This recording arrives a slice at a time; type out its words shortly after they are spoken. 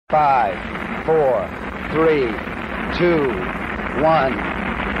5, 4, 3, 2, 1,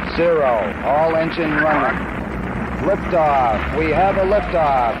 0. All engine running. Liftoff. We have a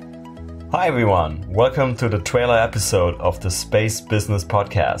liftoff. Hi everyone, welcome to the trailer episode of the Space Business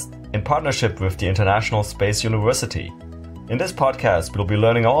Podcast in partnership with the International Space University. In this podcast, we'll be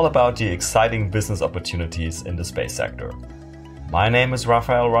learning all about the exciting business opportunities in the space sector. My name is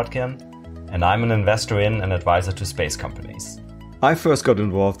Raphael Rodkin, and I'm an investor in and advisor to space companies. I first got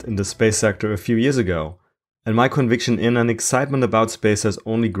involved in the space sector a few years ago, and my conviction in and excitement about space has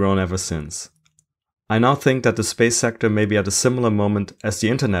only grown ever since. I now think that the space sector may be at a similar moment as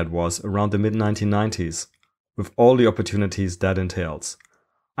the internet was around the mid-1990s, with all the opportunities that entails.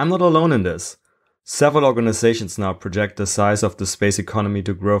 I'm not alone in this. Several organizations now project the size of the space economy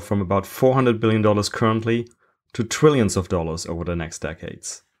to grow from about $400 billion currently to trillions of dollars over the next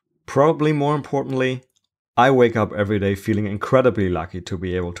decades. Probably more importantly, I wake up every day feeling incredibly lucky to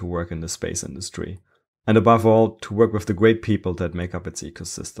be able to work in the space industry, and above all, to work with the great people that make up its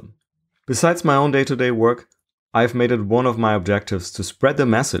ecosystem. Besides my own day-to-day work, I've made it one of my objectives to spread the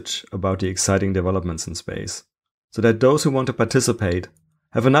message about the exciting developments in space, so that those who want to participate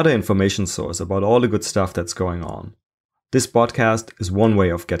have another information source about all the good stuff that's going on. This podcast is one way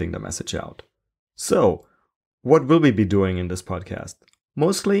of getting the message out. So, what will we be doing in this podcast?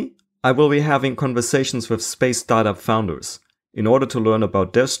 Mostly, I will be having conversations with space startup founders in order to learn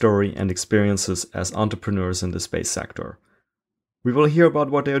about their story and experiences as entrepreneurs in the space sector. We will hear about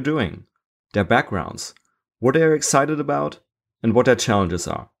what they are doing, their backgrounds, what they are excited about, and what their challenges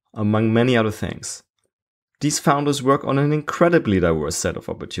are, among many other things. These founders work on an incredibly diverse set of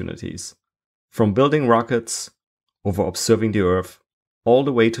opportunities, from building rockets, over observing the Earth, all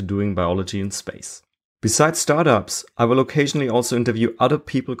the way to doing biology in space. Besides startups, I will occasionally also interview other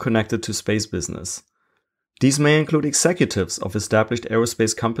people connected to space business. These may include executives of established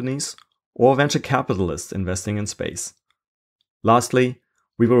aerospace companies or venture capitalists investing in space. Lastly,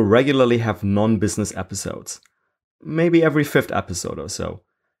 we will regularly have non-business episodes, maybe every 5th episode or so.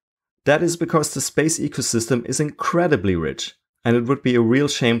 That is because the space ecosystem is incredibly rich, and it would be a real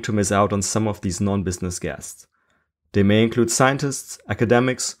shame to miss out on some of these non-business guests. They may include scientists,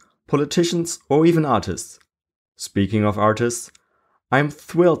 academics, politicians, or even artists. Speaking of artists, I am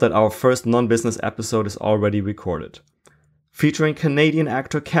thrilled that our first non-business episode is already recorded, featuring Canadian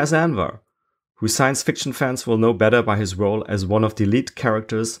actor Kaz Anwar, who science fiction fans will know better by his role as one of the lead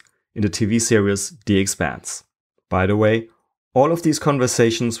characters in the TV series The Expanse. By the way, all of these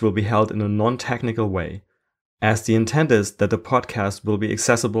conversations will be held in a non-technical way, as the intent is that the podcast will be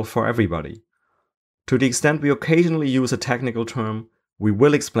accessible for everybody. To the extent we occasionally use a technical term, we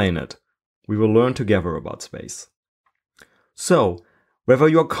will explain it. We will learn together about space. So, whether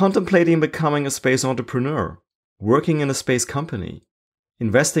you are contemplating becoming a space entrepreneur, working in a space company,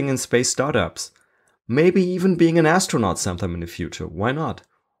 investing in space startups, maybe even being an astronaut sometime in the future, why not?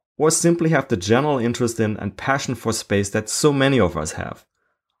 Or simply have the general interest in and passion for space that so many of us have.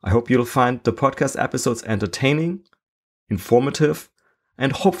 I hope you'll find the podcast episodes entertaining, informative,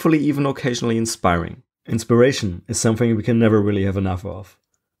 and hopefully even occasionally inspiring. Inspiration is something we can never really have enough of.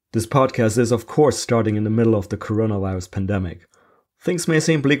 This podcast is of course starting in the middle of the coronavirus pandemic. Things may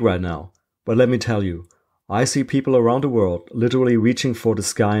seem bleak right now, but let me tell you, I see people around the world literally reaching for the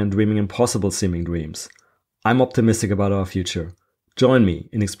sky and dreaming impossible seeming dreams. I'm optimistic about our future. Join me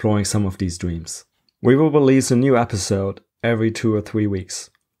in exploring some of these dreams. We will release a new episode every 2 or 3 weeks,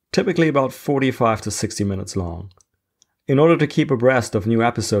 typically about 45 to 60 minutes long. In order to keep abreast of new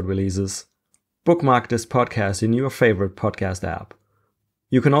episode releases, bookmark this podcast in your favorite podcast app.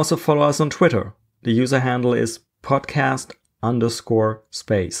 You can also follow us on Twitter. The user handle is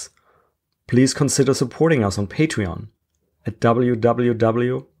podcast_space. Please consider supporting us on Patreon at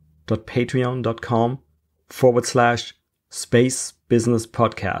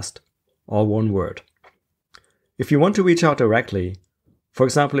www.patreon.com/spacebusinesspodcast, all one word. If you want to reach out directly, for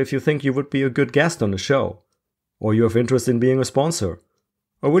example, if you think you would be a good guest on the show, or you have interest in being a sponsor,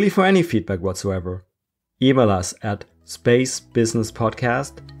 or really for any feedback whatsoever, email us at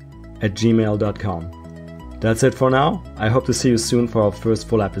spacebusinesspodcast@gmail.com. That's it for now. I hope to see you soon for our first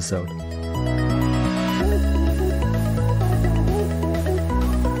full episode.